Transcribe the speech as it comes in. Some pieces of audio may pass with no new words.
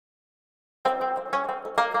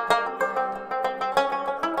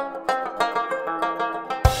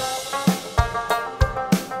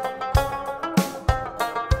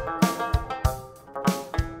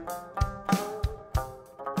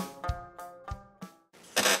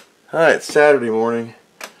Alright, it's Saturday morning,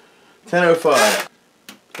 10:05.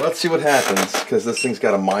 Let's see what happens, because this thing's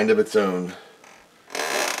got a mind of its own.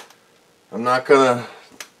 I'm not going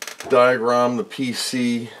to diagram the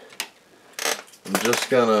PC. I'm just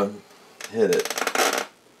going to hit it.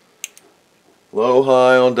 Low,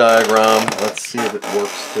 high on diagram. Let's see if it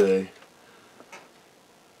works today.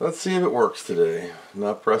 Let's see if it works today. I'm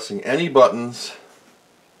not pressing any buttons.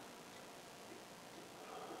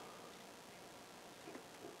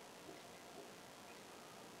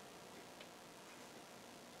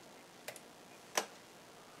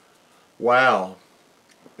 Wow,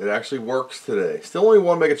 it actually works today. Still only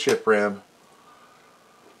 1 mega chip RAM.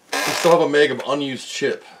 We still have a meg of unused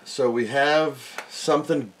chip. So we have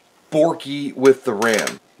something borky with the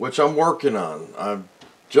RAM, which I'm working on. I'm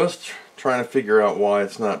just trying to figure out why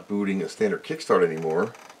it's not booting a standard kickstart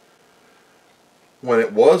anymore. When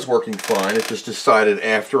it was working fine, it just decided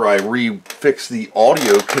after I refixed the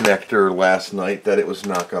audio connector last night that it was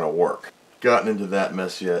not going to work. Gotten into that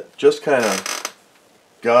mess yet. Just kind of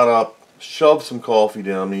got up, shoved some coffee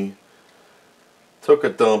down me, took a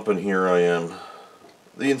dump, and here I am.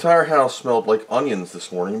 The entire house smelled like onions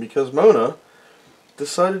this morning because Mona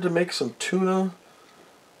decided to make some tuna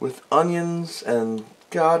with onions and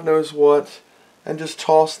God knows what, and just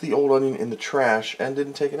tossed the old onion in the trash and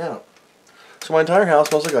didn't take it out. So my entire house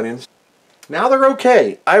smells like onions. Now they're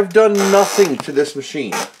okay. I've done nothing to this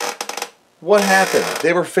machine. What happened?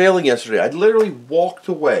 They were failing yesterday. I literally walked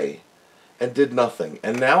away and did nothing.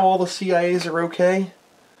 And now all the CIAs are okay?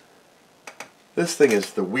 This thing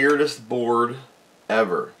is the weirdest board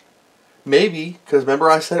ever. Maybe, because remember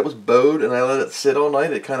I said it was bowed and I let it sit all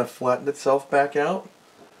night, it kind of flattened itself back out?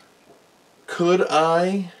 Could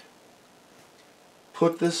I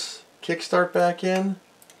put this kickstart back in?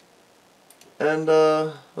 And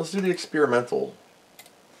let's do the experimental.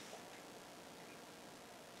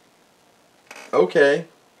 Okay.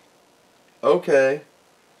 Okay.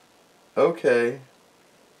 Okay.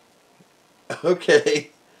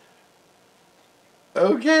 Okay.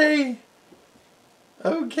 Okay.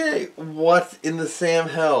 Okay. What in the Sam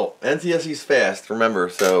hell? NTSC's fast, remember,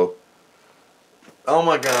 so. Oh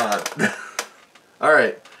my god.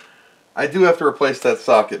 Alright. I do have to replace that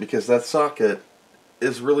socket because that socket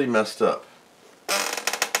is really messed up.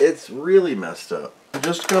 It's really messed up. I'm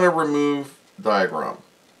just going to remove diagram.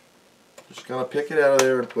 Just going to pick it out of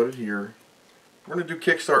there and put it here. We're going to do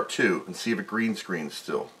Kickstart 2 and see if it green screens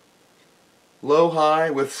still. Low, high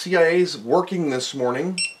with CIAs working this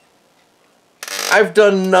morning. I've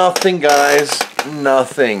done nothing, guys.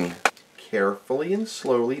 Nothing. Carefully and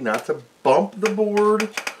slowly, not to bump the board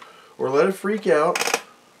or let it freak out.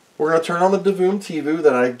 We're going to turn on the Davoom TV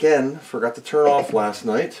that I, again, forgot to turn off last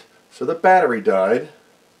night. So the battery died.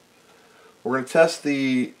 We're going to test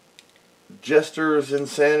the Jester's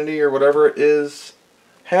Insanity or whatever it is,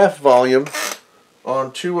 half volume,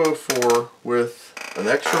 on 204 with an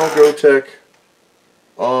external Gotek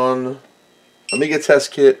on Amiga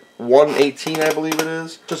Test Kit 118, I believe it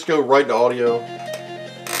is. Just go right to audio.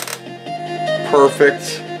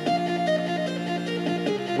 Perfect.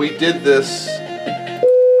 We did this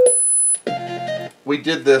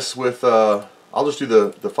with, I'll just do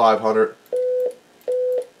the 500.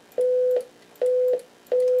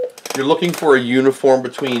 You're looking for a uniform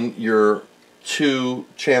between your 2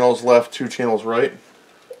 channels left, 2 channels right.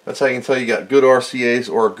 That's how you can tell you got good RCAs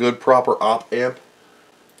or a good proper op amp.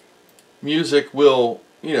 Music will,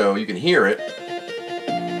 you know, you can hear it.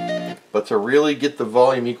 But to really get the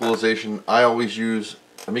volume equalization, I always use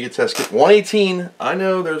Amiga Test Kit 118. I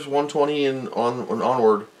know there's 120 and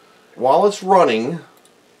onward. While it's running,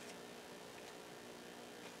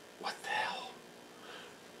 what the hell?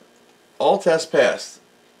 All tests passed.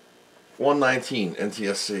 119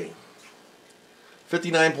 NTSC.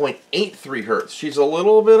 59.83 Hertz. She's a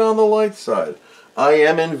little bit on the light side. I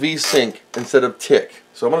am in V-Sync instead of tick.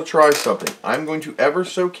 So I'm going to try something. I'm going to ever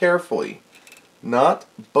so carefully not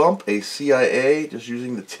bump a CIA just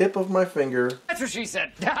using the tip of my finger. That's what she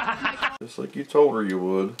said. Just like you told her you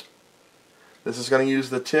would. This is going to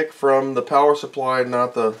use the tick from the power supply,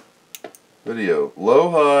 not the video.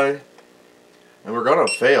 Low, high. And we're going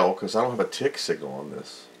to fail because I don't have a tick signal on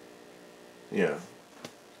this. Yeah.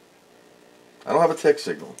 I don't have a tick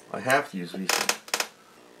signal. I have to use V-Sync.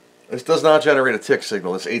 This does not generate a tick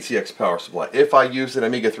signal. It's ATX power supply. If I used an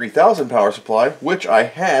Amiga 3000 power supply, which I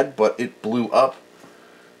had, but it blew up,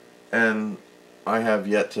 and I have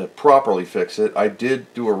yet to properly fix it. I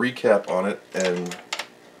did do a recap on it, and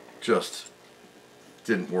just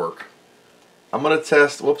didn't work. I'm going to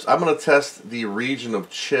test, I'm going to test the region of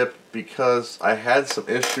chip because I had some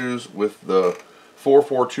issues with the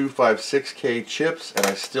 44256K chips, and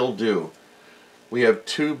I still do. We have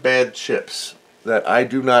 2 bad chips that I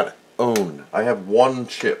do not own. I have 1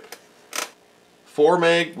 chip. 4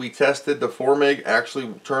 meg, we tested. The 4 meg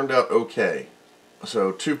actually turned out okay.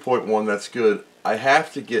 So 2.1, that's good. I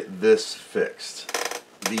have to get this fixed.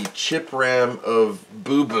 The chip RAM of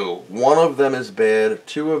Boo Boo. 1 of them is bad.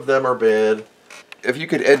 2 of them are bad. If you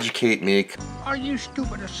could educate me. Are you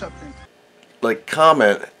stupid or something? Like,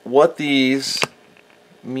 comment what these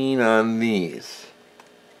mean on these.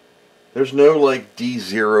 There's no like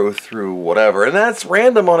D0 through whatever, and that's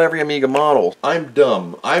random on every Amiga model. I'm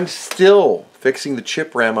dumb. I'm still fixing the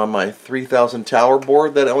chip RAM on my 3000 tower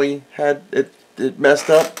board that only had it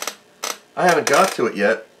messed up. I haven't got to it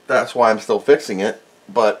yet. That's why I'm still fixing it,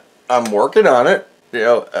 but I'm working on it. You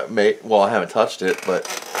know, well, I haven't touched it, but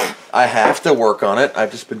I have to work on it.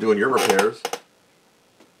 I've just been doing your repairs.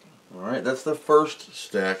 Alright, that's the first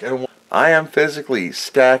stack. And I am physically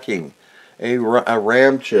stacking a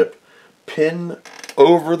RAM chip, pin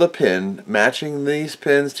over the pin, matching these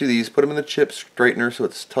pins to these, put them in the chip straightener so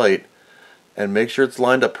it's tight, and make sure it's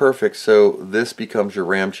lined up perfect so this becomes your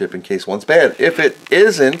RAM chip in case one's bad. If it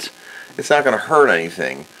isn't, it's not going to hurt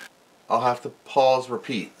anything. I'll have to pause,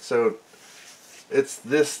 repeat. So it's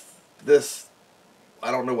this,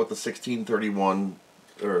 I don't know what the 1631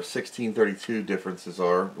 or 1632 differences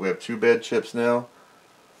are. We have 2 bad chips now.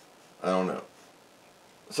 I don't know.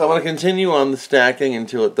 So I'm going to continue on the stacking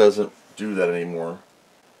until it doesn't do that anymore.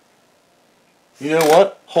 You know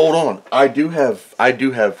what? Hold on. I do have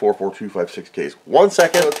 44256Ks. 1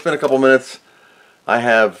 second. It's been a couple minutes. I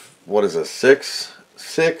have, what is this,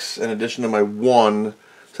 6 in addition to my 1.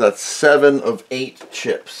 So that's 7 of 8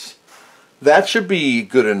 chips. That should be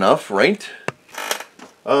good enough, right?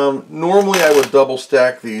 Normally I would double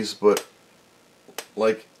stack these, but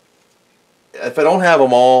like if I don't have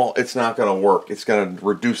them all, it's not going to work. It's going to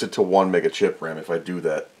reduce it to 1 mega chip RAM if I do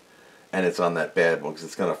that, and it's on that bad one because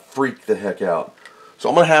it's going to freak the heck out. So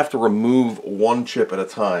I'm going to have to remove 1 chip at a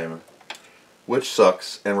time, which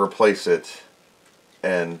sucks, and replace it.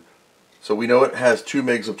 And so we know it has 2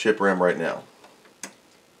 megs of chip RAM right now.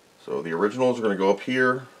 So the originals are going to go up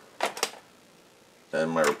here.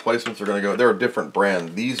 And my replacements are going to go, they're a different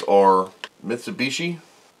brand. These are Mitsubishi.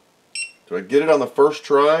 Do I get it on the first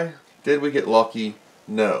try? Did we get lucky?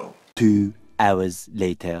 No. 2 hours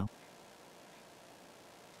later.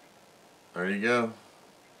 There you go.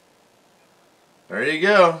 There you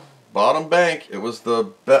go. Bottom bank. It was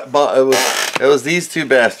the it was these 2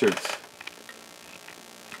 bastards.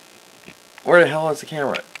 Where the hell is the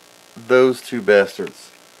camera? Those 2 bastards.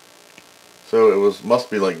 So it must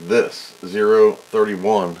be like this,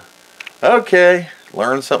 031. Okay,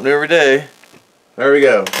 learn something new every day. There we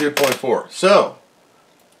go, 2.4. So,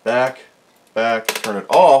 back, turn it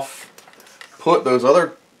off. Put those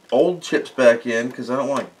other old chips back in because I don't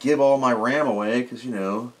want to give all my RAM away because, you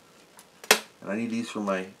know, and I need these for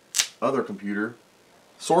my other computer.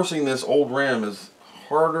 Sourcing this old RAM is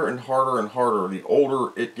harder and harder and harder. The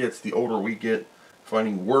older it gets, the older we get.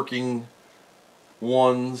 Finding working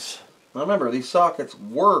ones. Now remember, these sockets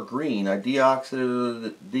were green. I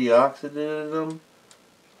deoxidated them.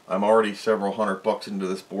 I'm already several $100 into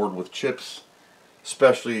this board with chips,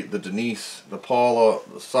 especially the Denise, the Paula,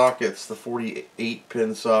 the sockets, the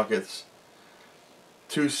 48-pin sockets,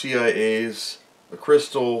 2 CIAs, the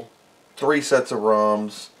Crystal, 3 sets of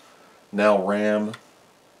ROMs, now RAM,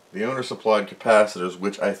 the owner-supplied capacitors,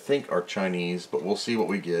 which I think are Chinese, but we'll see what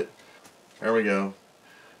we get. There we go.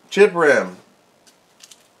 Chip RAM.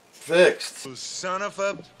 Fixed. You son of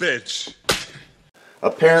a bitch.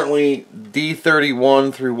 Apparently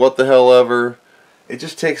D31 through what the hell ever, it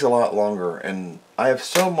just takes a lot longer, and I have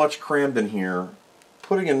so much crammed in here.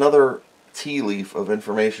 Putting another tea leaf of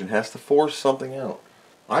information has to force something out.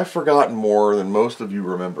 I've forgotten more than most of you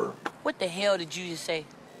remember. What the hell did you just say?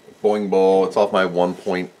 Boing ball, it's off my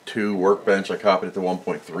 1.2 workbench. I copied it to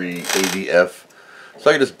 1.3 AVF. So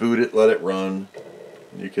I can just boot it, let it run.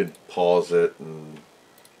 You could pause it and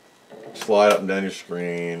slide up and down your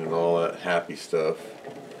screen and all that happy stuff.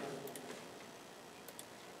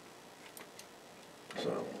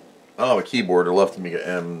 So I don't have a keyboard. They're left Amiga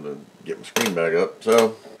M to get my screen back up.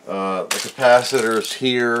 So the capacitors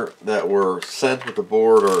here that were sent with the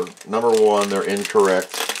board are, number 1, they're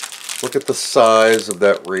incorrect. Look at the size of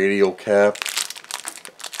that radial cap.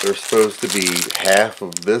 They're supposed to be half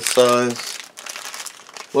of this size.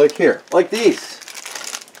 Like here, like these.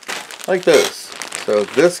 Like those. So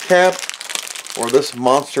this cap or this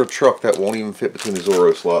monster truck that won't even fit between the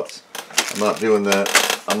Zorro slots. I'm not doing that.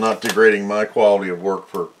 I'm not degrading my quality of work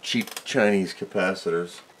for cheap Chinese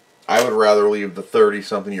capacitors. I would rather leave the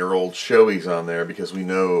 30-something-year-old Shoeis on there because we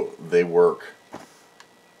know they work.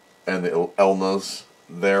 And the Elnas,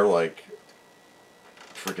 they're like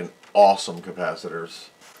freaking awesome capacitors.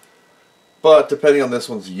 But depending on this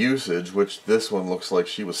one's usage, which this one looks like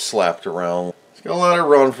she was slapped around, it's going to let her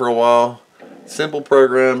run for a while. Simple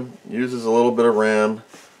program, uses a little bit of RAM,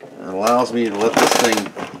 and allows me to let this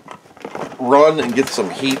thing run and get some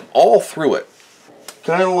heat all through it.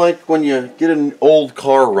 Kind of like when you get an old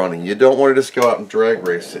car running, you don't want to just go out and drag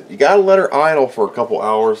race it. You got to let her idle for a couple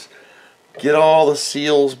hours, get all the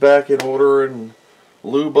seals back in order, and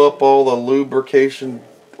lube up all the lubrication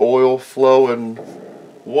oil flow and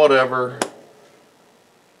whatever.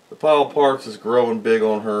 The pile of parts is growing big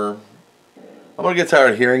on her. I'm going to get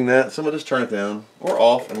tired of hearing that, so I'm going to just turn it down or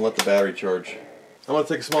off and let the battery charge. I'm going to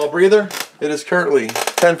take a small breather. It is currently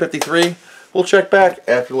 10:53. We'll check back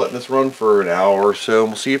after letting this run for an hour or so, and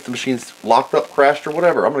we'll see if the machine's locked up, crashed, or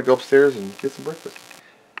whatever. I'm going to go upstairs and get some breakfast.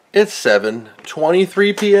 It's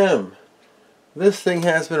 7:23 p.m. This thing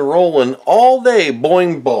has been rolling all day,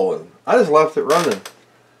 boing bowling. I just left it running.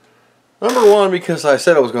 Number one, because I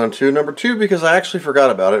said I was going to. Number two, because I actually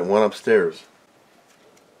forgot about it and went upstairs.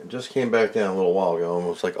 And just came back down a little while ago and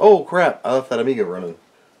was like, oh crap, I left that Amiga running.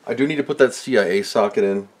 I do need to put that CIA socket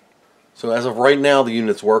in. So as of right now, the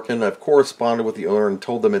unit's working. I've corresponded with the owner and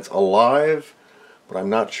told them it's alive, but I'm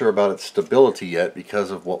not sure about its stability yet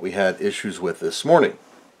because of what we had issues with this morning.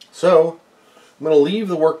 So I'm going to leave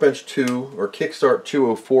the Workbench 2 or Kickstart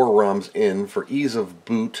 204 ROMs in for ease of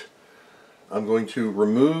boot. I'm going to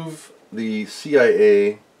remove the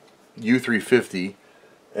CIA U350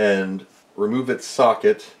 and remove its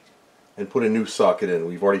socket and put a new socket in.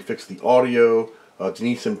 We've already fixed the audio.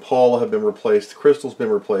 Denise and Paula have been replaced. The Crystal's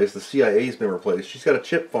been replaced. The CIA's been replaced. She's got a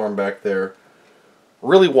chip farm back there,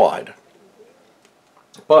 really wide.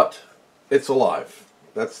 But it's alive.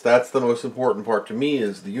 That's the most important part to me,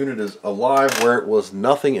 is the unit is alive where it was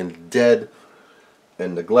nothing and dead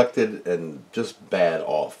and neglected and just bad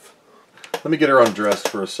off. Let me get her undressed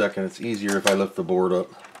for a second. It's easier if I lift the board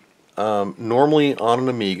up. Normally on an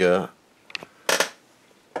Amiga,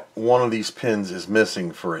 one of these pins is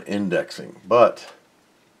missing for an indexing, but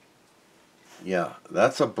yeah,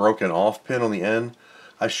 that's a broken off pin on the end.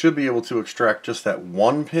 I should be able to extract just that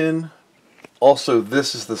one pin. Also,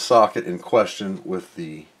 this is the socket in question with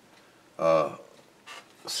the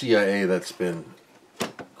CIA that's been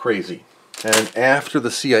crazy. And after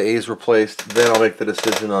the CIA is replaced, then I'll make the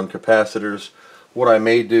decision on capacitors. What I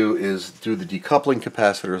may do is do the decoupling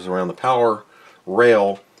capacitors around the power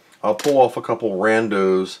rail. I'll pull off a couple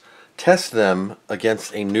randos, test them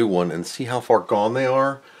against a new one, and see how far gone they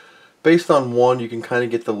are. Based on one, you can kind of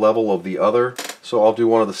get the level of the other. So I'll do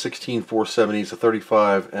one of the 16470s, a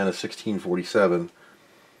 35, and a 1647.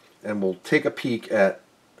 And we'll take a peek at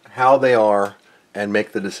how they are and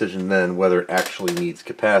make the decision then whether it actually needs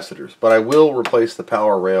capacitors. But I will replace the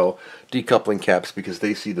power rail decoupling caps because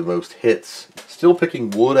they see the most hits. Still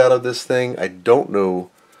picking wood out of this thing. I don't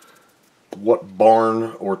know what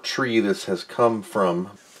barn or tree this has come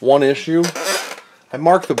from. One issue, I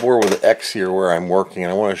marked the board with an X here where I'm working,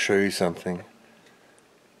 and I want to show you something.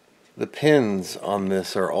 The pins on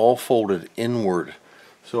this are all folded inward,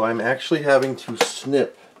 so I'm actually having to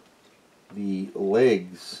snip the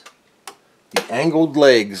legs, the angled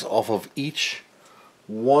legs off of each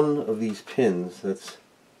one of these pins. That's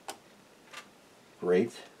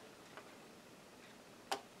great.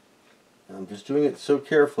 I'm just doing it so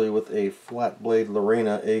carefully with a flat blade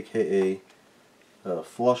Lorena, aka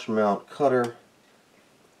flush mount cutter,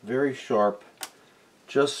 very sharp,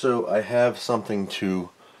 just so I have something to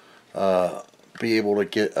be able to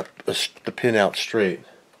get the pin out straight.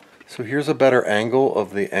 So here's a better angle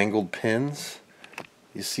of the angled pins.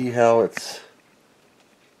 You see how it's,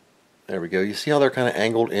 there we go, you see how they're kind of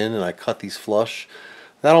angled in, and I cut these flush.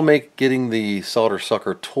 That'll make getting the solder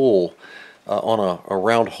sucker tool on a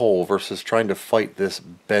round hole versus trying to fight this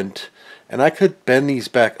bent. And I could bend these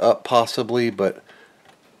back up possibly, but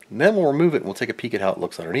then we'll remove it and we'll take a peek at how it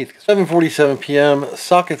looks underneath. 7:47 p.m.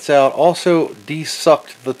 Sockets out. Also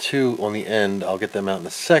desucked the two on the end. I'll get them out in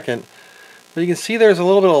a second. But you can see there's a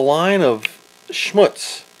little bit of a line of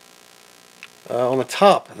schmutz on the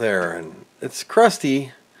top there, and it's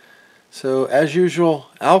crusty. So as usual,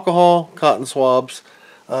 alcohol, cotton swabs.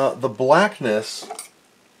 The blackness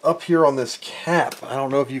up here on this cap, I don't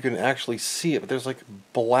know if you can actually see it, but there's like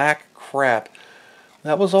black crap.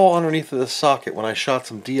 That was all underneath of the socket when I shot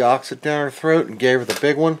some deoxit down her throat and gave her the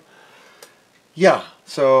big one. Yeah,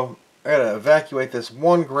 so I gotta evacuate this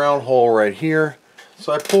one ground hole right here.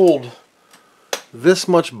 So I pulled this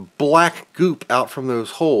much black goop out from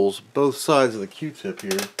those holes, both sides of the Q-tip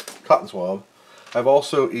here. cotton swab. I've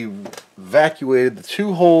also evacuated the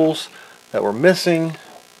 2 holes that were missing.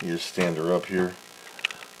 You just stand her up here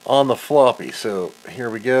on the floppy. So here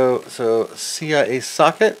we go. So CIA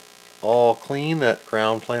socket, all clean. That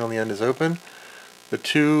ground plane on the end is open. The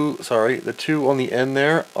two on the end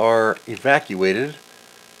there are evacuated.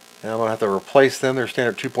 And I'm going to have to replace them. They're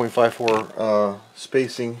standard 2.54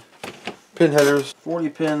 spacing pin headers. 40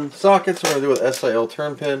 pin sockets. We're going to do with SIL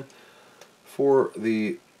turn pin for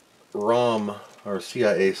the ROM or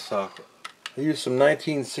CIA socket. I used some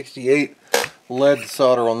 1968 lead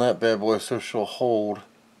solder on that bad boy so she'll hold.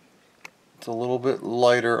 It's a little bit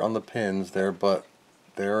lighter on the pins there, but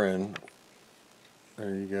they're in.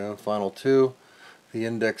 There you go. Final 2. The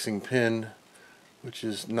indexing pin, which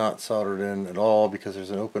is not soldered in at all because there's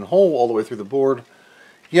an open hole all the way through the board.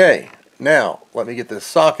 Yay! Now, let me get this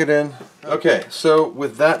socket in. Okay, so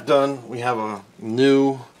with that done, we have a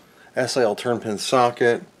new SIL turn pin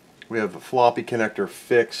socket. We have a floppy connector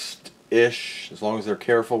fixed-ish, as long as they're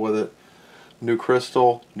careful with it. New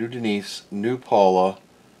Crystal, new Denise, new Paula.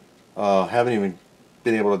 Haven't even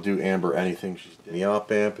been able to do Amber anything. She's in the op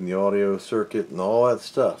amp and the audio circuit and all that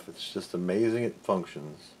stuff. It's just amazing it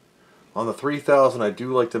functions. On the 3000, I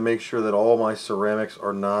do like to make sure that all my ceramics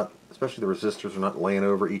are not, especially the resistors, are not laying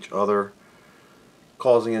over each other,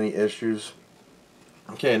 causing any issues.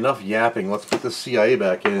 Okay, enough yapping. Let's put the CIA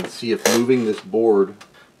back in and see if moving this board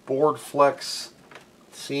flex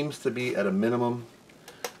seems to be at a minimum.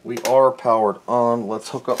 We are powered on. Let's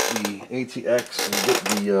hook up the ATX and get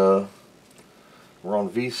the, we're on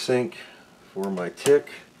V-Sync for my tick.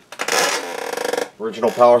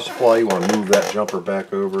 Original power supply, you want to move that jumper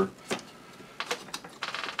back over.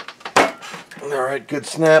 Alright, good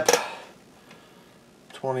snap.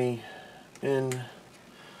 20 in.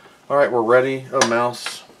 Alright, we're ready. Oh,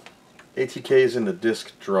 mouse. ATK is in the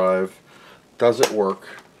disk drive. Does it work?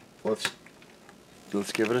 Let's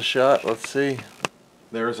give it a shot. Let's see.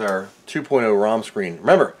 There's our 2.0 ROM screen.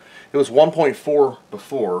 Remember, it was 1.4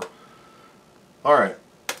 before. Alright.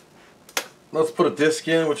 Let's put a disk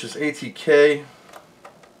in, which is ATK.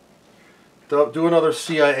 Do another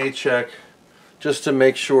CIA check just to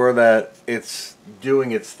make sure that it's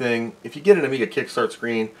doing its thing. If you get an Amiga Kickstart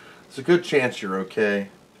screen, there's a good chance you're okay.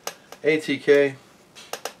 ATK.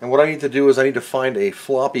 And what I need to do is I need to find a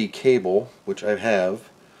floppy cable, which I have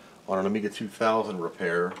on an Amiga 2000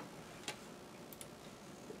 repair.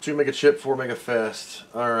 2 meg chip, 4 meg fast.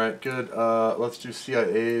 Alright, good. Let's do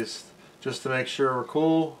CIAs just to make sure we're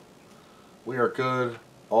cool. We are good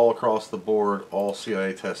all across the board. All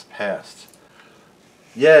CIA tests passed.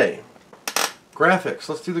 Yay. Graphics.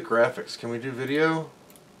 Let's do the graphics. Can we do video?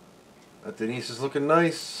 That Denise is looking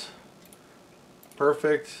nice.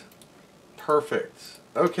 Perfect. Perfect.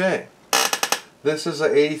 Okay. This is a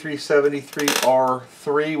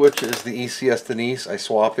 8373R3, which is the ECS Denise. I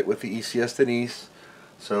swapped it with the ECS Denise.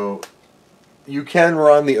 So you can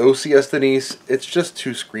run the OCS Denise. It's just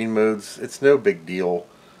 2 screen modes. It's no big deal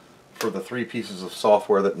for the 3 pieces of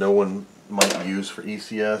software that no one might use for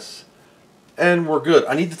ECS. And we're good.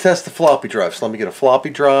 I need to test the floppy drive. So let me get a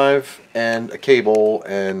floppy drive and a cable,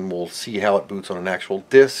 and we'll see how it boots on an actual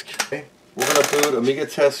disk. Okay. We're going to boot Amiga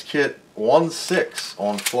Test Kit 1.6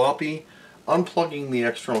 on floppy, unplugging the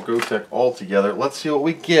external Gotek altogether. Let's see what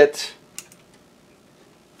we get.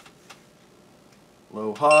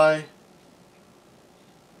 Low, high.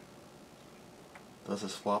 Does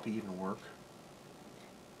this floppy even work?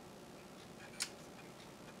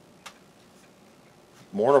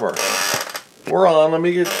 Mortimer. We're on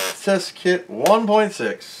Amiga Test Kit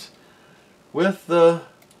 1.6 with the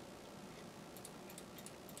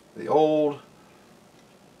old,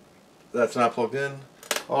 that's not plugged in,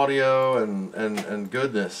 audio and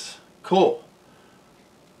goodness. Cool.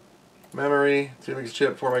 Memory, 2 megs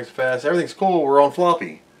chip, 4 megs fast. Everything's cool. We're on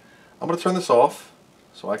floppy. I'm going to turn this off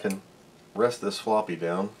so I can rest this floppy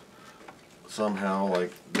down somehow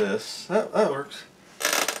like this. That works.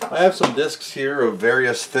 I have some discs here of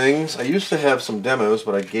various things. I used to have some demos,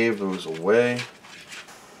 but I gave those away.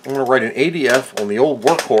 I'm going to write an ADF on the old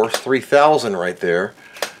Workhorse 3000 right there.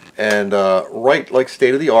 And write like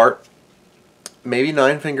state of the art. Maybe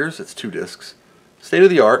 9 fingers. It's 2 discs. State of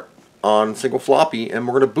the art on single floppy, and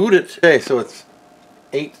we're going to boot it. Okay, so it's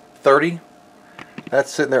 8:30. That's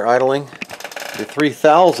sitting there idling. The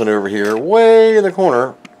 3000 over here, way in the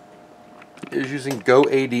corner, is using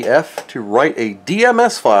GoADF to write a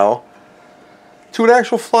DMS file to an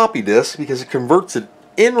actual floppy disk because it converts it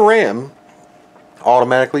in RAM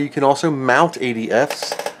automatically. You can also mount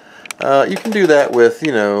ADFs. You can do that with,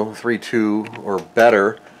 you know, 3.2 or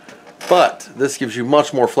better. But this gives you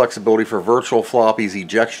much more flexibility for virtual floppies,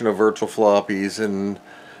 ejection of virtual floppies, and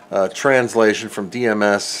translation from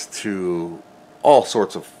DMS to all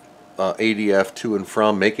sorts of ADF to and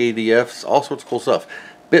from, make ADFs, all sorts of cool stuff.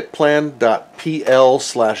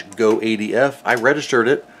 bitplan.pl/goadf. I registered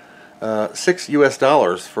it. $6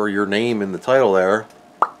 US for your name in the title there.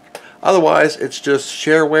 Otherwise, it's just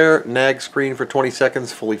shareware, nag screen for 20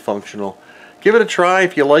 seconds, fully functional. Give it a try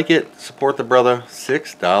if you like it. Support the brother.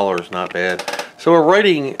 $6, not bad. So we're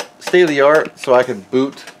writing state-of-the-art so I can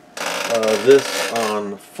boot this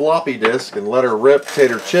on floppy disk and let her rip.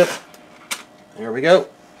 Tater chip. Here we go.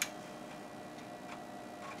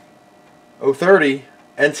 030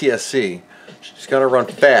 NTSC. She's got to run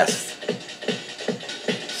fast.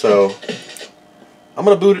 So I'm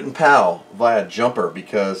going to boot it in PAL via jumper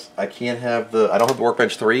because I can't have I don't have the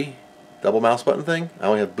Workbench 3 double mouse button thing. I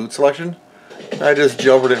only have boot selection. I just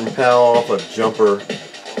jumpered it in PAL off a jumper.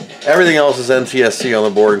 Everything else is NTSC on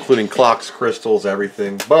the board, including clocks, crystals,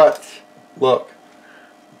 everything. But look,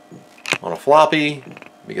 on a floppy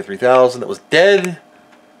Amiga 3000 that was dead,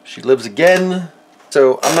 she lives again.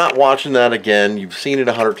 So I'm not watching that again. You've seen it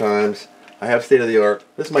 100 times. I have state of the art.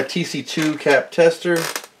 This is my TC2 cap tester.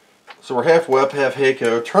 So we're half wep, half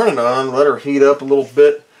Heiko. Turn it on, let her heat up a little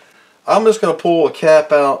bit. I'm just going to pull a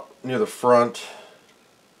cap out near the front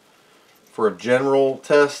for a general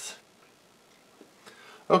test.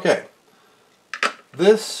 Okay,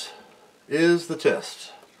 this is the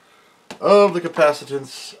test of the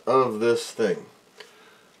capacitance of this thing.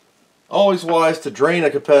 Always wise to drain a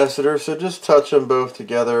capacitor, so just touch them both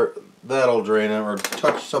together. That'll drain them, or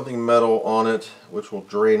touch something metal on it, which will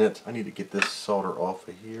drain it. I need to get this solder off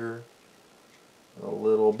of here a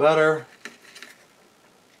little better.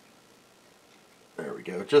 There we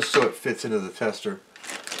go, just so it fits into the tester.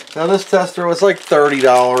 Now this tester was like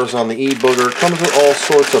 $30 on the eBooger. It comes with all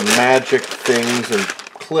sorts of magic things and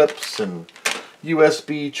clips and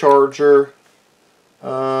USB charger.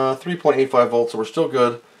 3.85 volts, so we're still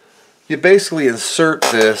good. You basically insert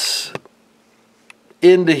this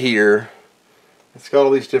into here. It's got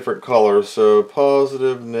all these different colors, so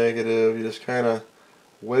positive, negative. You just kind of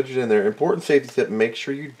wedge it in there. Important safety tip, make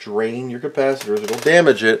sure you drain your capacitors. It'll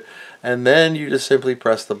damage it. And then you just simply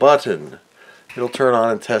press the button. It'll turn on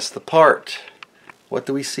and test the part. What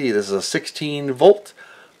do we see? This is a 16 volt,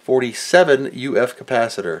 47 UF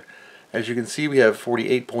capacitor. As you can see, we have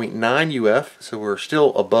 48.9 UF, so we're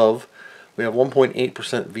still above. We have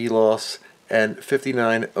 1.8% V loss and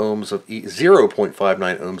 59 ohms of 0.59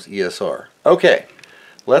 ohms ESR. Okay,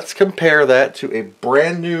 let's compare that to a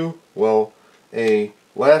brand new, well, a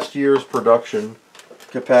last year's production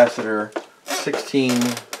capacitor,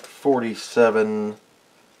 1647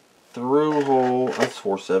 through hole, that's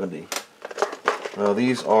 470.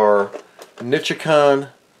 These are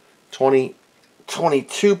Nichicon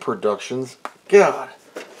 2022 productions. God.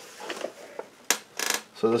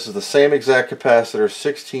 So this is the same exact capacitor,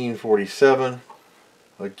 1647.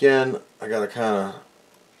 Again, I gotta kind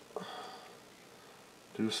of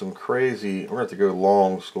do some crazy. We're gonna have to go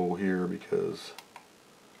long school here because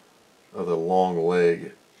of the long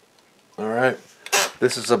leg. Alright.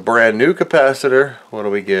 This is a brand new capacitor. What do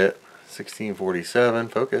we get? 1647,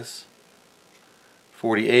 focus.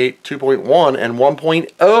 48, 2.1, and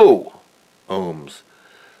 1.0 ohms.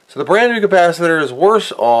 So the brand new capacitor is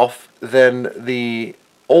worse off than the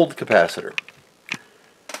old capacitor.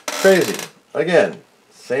 Crazy. Again,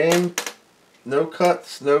 same, no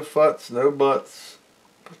cuts, no futs, no butts.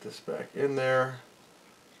 Put this back in there.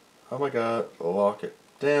 Oh my god, lock it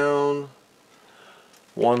down.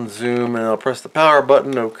 One zoom and I'll press the power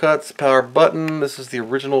button, no cuts, power button. This is the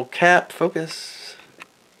original cap, focus.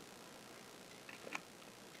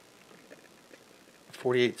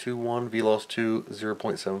 4821, VLOS 2,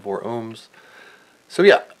 0.74 ohms. So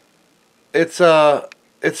yeah, it's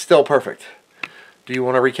still perfect. Do you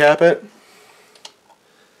want to recap it?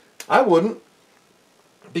 I wouldn't,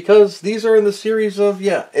 because these are in the series of,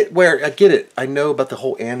 yeah, where I get it. I know about the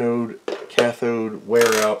whole anode, cathode,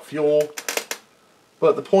 wear out, fuel.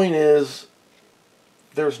 But the point is,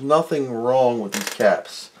 there's nothing wrong with these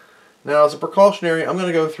caps. Now, as a precautionary, I'm going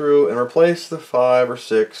to go through and replace the 5 or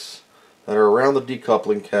 6 that are around the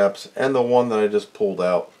decoupling caps and the one that I just pulled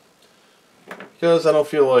out. Because I don't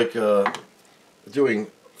feel like doing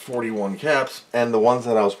 41 caps, and the ones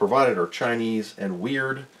that I was provided are Chinese and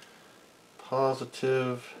weird.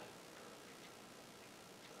 Positive.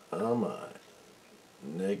 Oh my.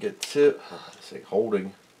 Negative. Say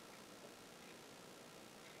holding.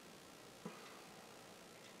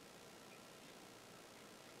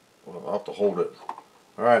 Well, I'll have to hold it.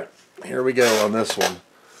 Alright, here we go on this one.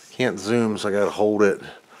 Can't zoom, so I gotta hold it.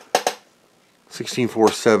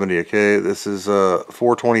 16470, okay? This is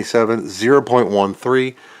 427,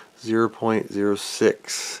 0.13,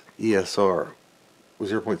 0.06 ESR.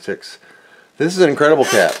 0.6. This is an incredible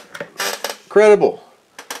cap. Incredible.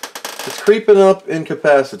 It's creeping up in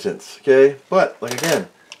capacitance, okay? But, like again,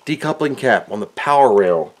 decoupling cap on the power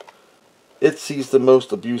rail. It sees the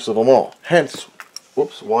most abuse of them all. Hence,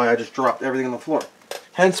 whoops, why I just dropped everything on the floor.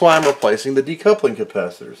 Hence why I'm replacing the decoupling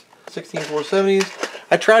capacitors. 16470s.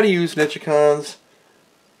 I try to use Nichicons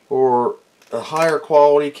or a higher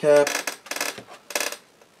quality cap.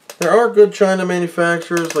 There are good China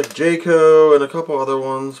manufacturers like Jayco and a couple other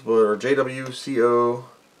ones, but or JWCO,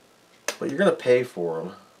 but you're gonna pay for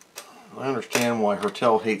them. I understand why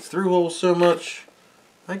Hertel hates through holes so much.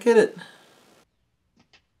 I get it.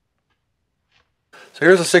 So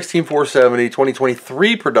here's a 16470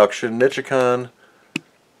 2023 production Nichicon.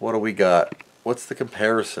 What do we got? What's the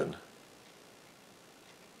comparison?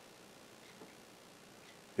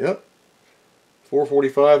 Yep.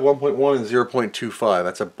 445, 1.1, and 0.25.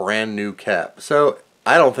 That's a brand new cap. So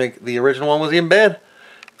I don't think the original one was even bad.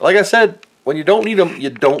 Like I said, when you don't need them, you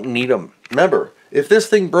don't need them. Remember, if this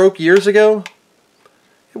thing broke years ago,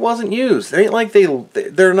 it wasn't used. It ain't like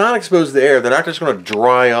they're not exposed to the air. They're not just going to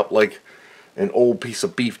dry up like an old piece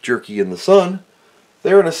of beef jerky in the sun.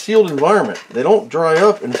 They're in a sealed environment. They don't dry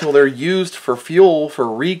up until they're used for fuel,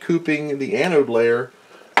 for recouping the anode layer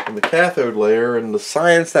and the cathode layer, and the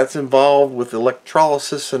science that's involved with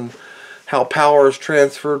electrolysis and how power is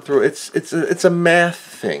transferred through. It's a math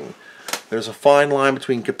thing. There's a fine line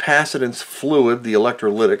between capacitance fluid, the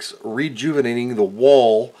electrolytics, rejuvenating the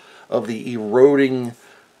wall of the eroding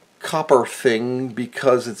copper thing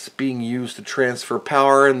because it's being used to transfer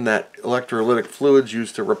power, and that electrolytic fluid's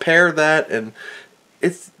used to repair that. And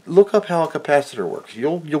it's, look up how a capacitor works.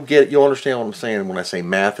 You'll understand what I'm saying when I say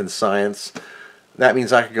math and science. That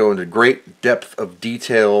means I could go into great depth of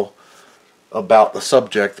detail about the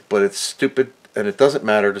subject, but it's stupid and it doesn't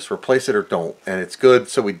matter. Just replace it or don't, and it's good,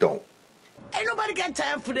 so we don't. Ain't nobody got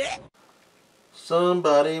time for that.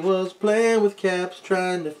 Somebody was playing with caps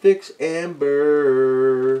trying to fix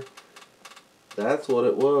amber. That's what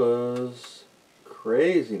it was.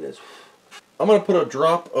 Craziness. I'm going to put a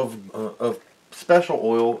drop of special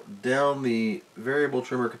oil down the variable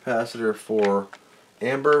trimmer capacitor for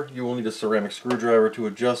amber. You will need a ceramic screwdriver to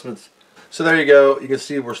adjustments. So there you go. You can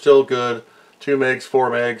see we're still good. 2 megs,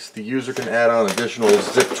 4 megs. The user can add on additional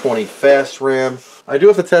zip 20 fast RAM. I do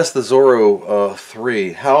have to test the Zorro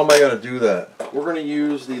 3. How am I going to do that? We're going to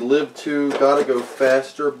use the Live 2 Gotta Go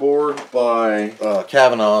Faster board by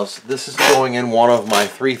Kavanaugh's. This is going in one of my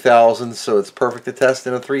 3000s, so it's perfect to test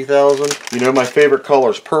in a 3000. You know my favorite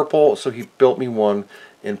color is purple, so he built me one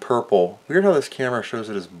in purple. Weird how this camera shows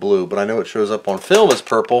it as blue, but I know it shows up on film as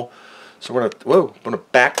purple. So we're going to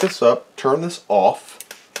back this up, turn this off.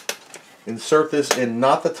 Insert this in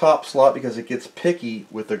not the top slot because it gets picky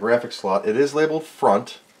with the graphics slot. It is labeled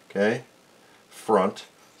front, okay? Front.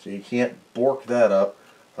 So you can't bork that up.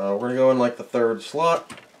 We're going to go in like the 3rd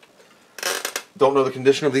slot. Don't know the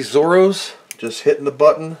condition of these Zorros. Just hitting the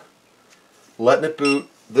button, letting it boot.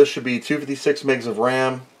 This should be 256 megs of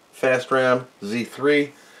RAM, fast RAM,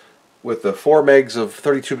 Z3, with the 4 megs of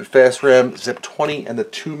 32-bit fast RAM, zip 20, and the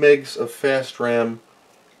 2 megs of fast RAM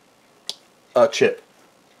chip.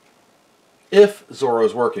 If Zorro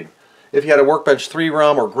is working. If you had a Workbench 3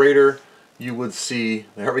 ROM or greater, you would see,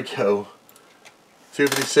 there we go,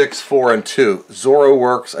 256, 4, and 2. Zorro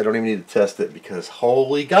works. I don't even need to test it because,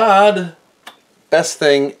 holy God, best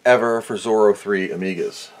thing ever for Zorro 3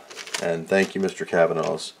 Amigas. And thank you, Mr.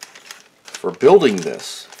 Kavanaugh's, for building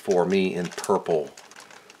this for me in purple.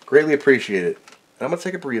 Greatly appreciate it. And I'm going to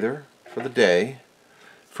take a breather for the day.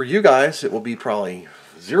 For you guys, it will be probably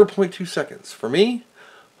 0.2 seconds. For me,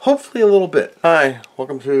 hopefully a little bit. Hi,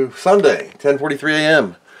 welcome to Sunday, 10:43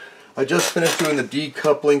 a.m. I just finished doing the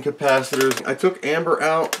decoupling capacitors. I took amber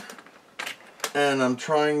out and I'm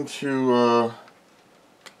trying to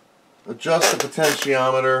adjust the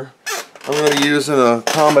potentiometer. I'm going to be using a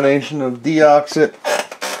combination of deoxit,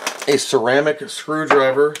 a ceramic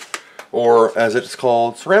screwdriver, or as it's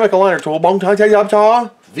called, ceramic aligner tool.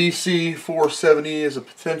 VC470 is a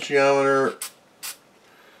potentiometer.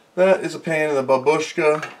 That is a pain in the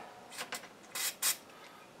babushka.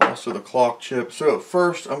 Also the clock chip. So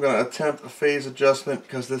first I'm going to attempt a phase adjustment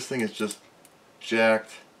because this thing is just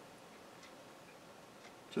jacked.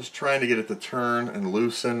 Just trying to get it to turn and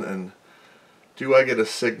loosen, and do I get a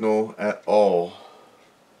signal at all?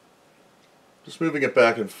 Just moving it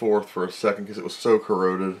back and forth for a second because it was so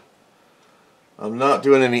corroded. I'm not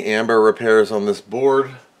doing any amber repairs on this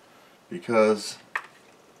board because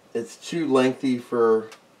it's too lengthy for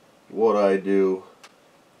what I do.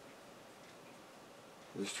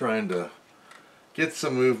 Just trying to get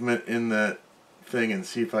some movement in that thing and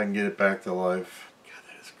see if I can get it back to life. God,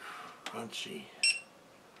 that is crunchy.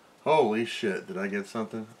 Holy shit, did I get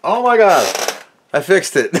something? Oh my god! I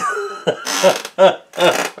fixed it.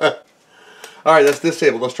 Alright, that's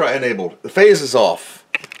disabled. Let's try enabled. The phase is off.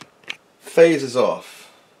 Phase is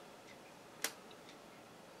off.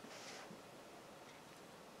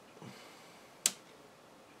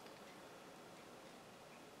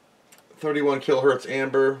 .31 kilohertz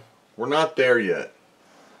amber. We're not there yet.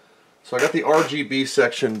 So I got the RGB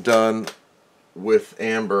section done with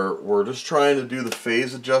amber. We're just trying to do the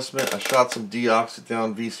phase adjustment. I shot some deoxit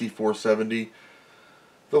down VC470.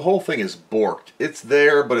 The whole thing is borked. It's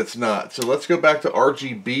there, but it's not. So let's go back to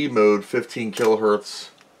RGB mode, 15 kilohertz,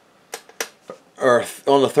 or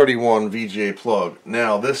on the 31 VGA plug.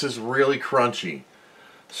 Now this is really crunchy.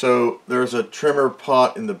 So there's a trimmer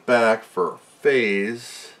pot in the back for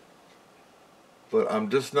phase. But I'm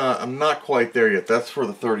not quite there yet. That's for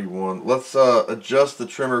the 31. Let's adjust the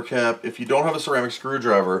trimmer cap. If you don't have a ceramic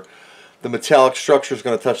screwdriver, the metallic structure is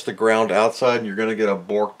going to touch the ground outside and you're going to get a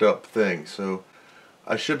borked up thing. So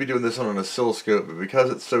I should be doing this on an oscilloscope, but because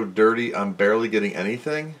it's so dirty, I'm barely getting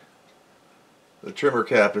anything. The trimmer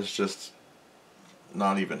cap is just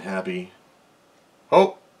not even happy.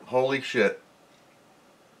 Oh, holy shit.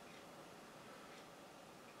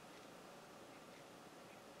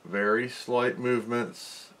 Very slight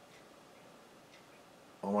movements.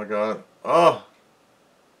 Oh my god. Oh!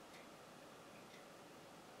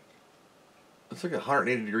 It's like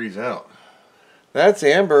 180 degrees out. That's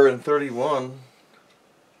amber in 31.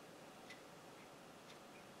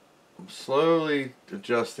 I'm slowly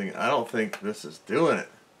adjusting. I don't think this is doing it.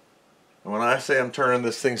 And when I say I'm turning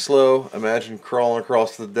this thing slow, imagine crawling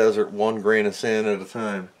across the desert 1 grain of sand at a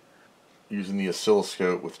time. Using the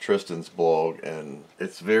oscilloscope with Tristan's blog, and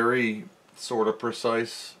it's very sort of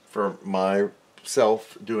precise for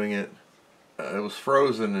myself doing it. It was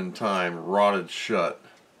frozen in time, rotted shut,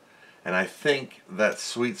 and I think that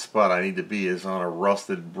sweet spot I need to be is on a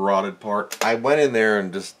rusted, rotted part. I went in there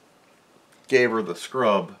and just gave her the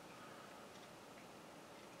scrub,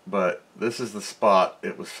 but this is the spot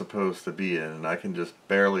it was supposed to be in, and I can just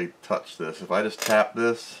barely touch this. If I just tap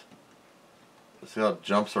this, see how it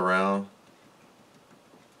jumps around?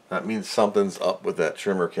 That means something's up with that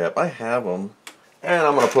trimmer cap. I have them. And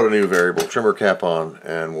I'm going to put a new variable trimmer cap on,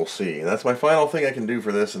 and we'll see. And that's my final thing I can do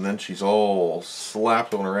for this, and then she's all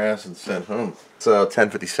slapped on her ass and sent home. It's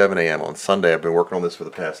 10:57 a.m. on Sunday. I've been working on this for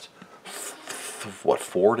the past, what,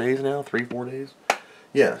 4 days now? 3-4 days?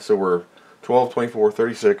 Yeah, so we're 12, 24,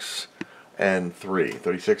 36, and 3.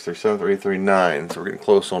 36, 37, 38, 39. So we're getting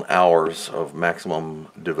close on hours of maximum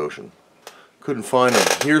devotion. Couldn't find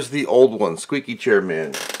them. Here's the old one, Squeaky Chair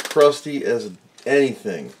Man. Crusty as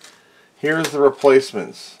anything. Here's the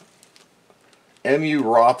replacements. MU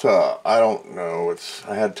Rata. I don't know.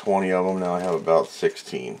 I had 20 of them. Now I have about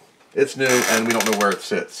 16. It's new, and we don't know where it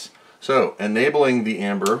sits. So, enabling the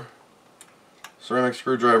amber. Ceramic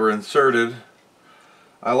screwdriver inserted.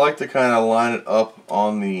 I like to kind of line it up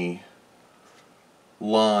on the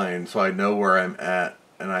line so I know where I'm at.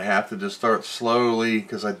 And I have to just start slowly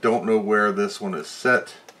because I don't know where this one is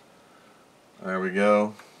set. There we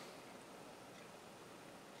go.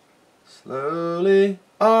 Slowly,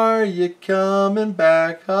 are you coming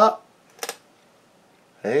back up?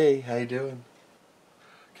 Hey, how you doing?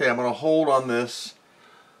 Okay, I'm going to hold on this.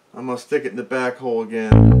 I'm going to stick it in the back hole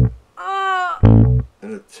again. And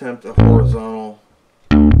attempt a horizontal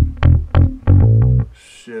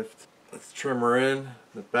shift. Let's trim her in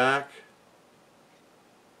the back.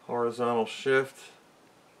 Horizontal shift.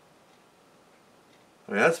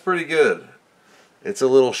 I mean, that's pretty good. It's a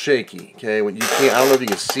little shaky, okay? When you can't, I don't know if you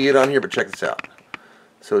can see it on here, but check this out.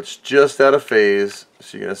 So it's just out of phase,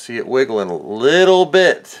 so you're gonna see it wiggling a little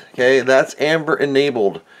bit, okay? That's amber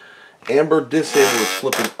enabled. Amber disabled is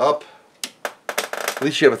flipping up. At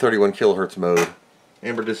least you have a 31 kilohertz mode.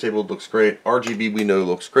 Amber disabled looks great. RGB we know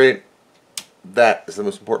looks great. That is the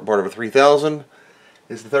most important part of a 3000,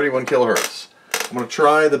 is the 31 kilohertz. I'm going to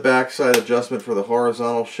try the backside adjustment for the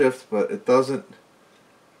horizontal shift, but it doesn't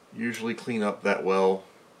usually clean up that well.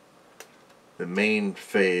 The main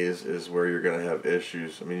phase is where you're going to have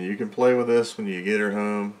issues. I mean, you can play with this when you get her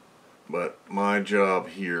home, but my job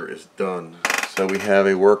here is done. So we have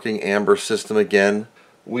a working amber system again.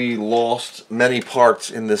 We lost many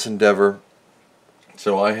parts in this endeavor,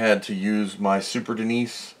 so I had to use my Super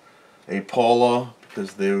Denise, a Paula,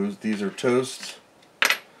 because these are toast.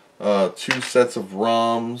 2 sets of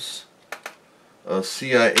ROMs, a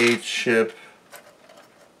CIH chip,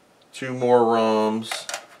 2 more ROMs,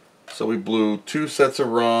 So we blew 2 sets of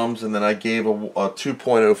ROMs, and then I gave a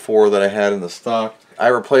 2.04 that I had in the stock. I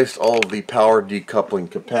replaced all of the power decoupling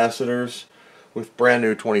capacitors with brand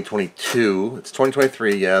new 2022. It's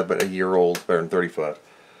 2023, yeah, but a year old, better than 35.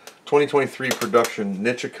 2023 production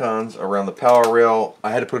Nichicons around the power rail. I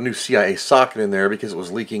had to put a new CIA socket in there because it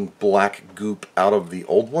was leaking black goop out of the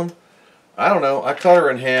old one. I don't know, I cut her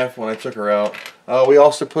in half when I took her out. We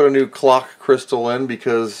also put a new clock crystal in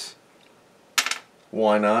because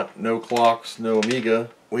why not? No clocks, no Amiga.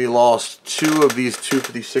 We lost 2 of these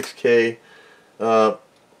 256K.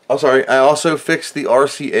 I'm sorry, I also fixed the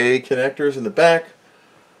RCA connectors in the back,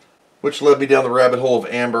 which led me down the rabbit hole of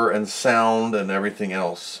amber and sound and everything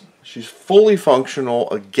else. She's fully functional.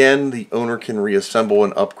 Again, the owner can reassemble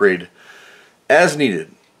and upgrade as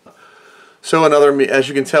needed. So as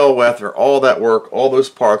you can tell, after all that work, all those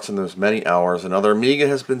parts and those many hours, another Amiga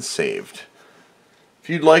has been saved. If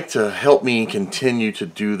you'd like to help me continue to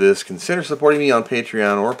do this, consider supporting me on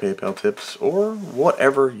Patreon or PayPal tips or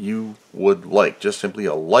whatever you would like. Just simply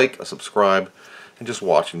a like, a subscribe, and just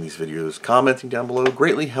watching these videos. Commenting down below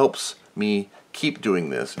greatly helps me keep doing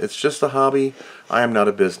this. It's just a hobby. I am not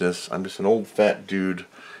a business. I'm just an old fat dude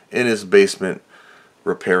in his basement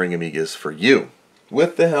repairing Amigas for you,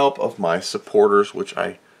 with the help of my supporters, which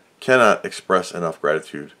I cannot express enough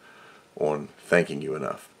gratitude on thanking you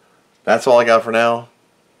enough. That's all I got for now.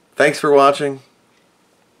 Thanks for watching,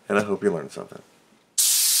 and I hope you learned something.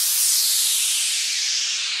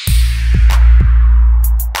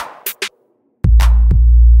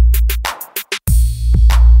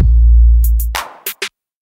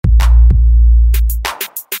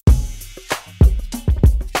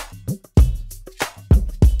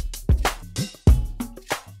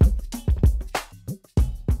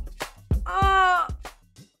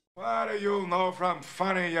 What do you know from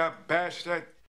funny, you bastard?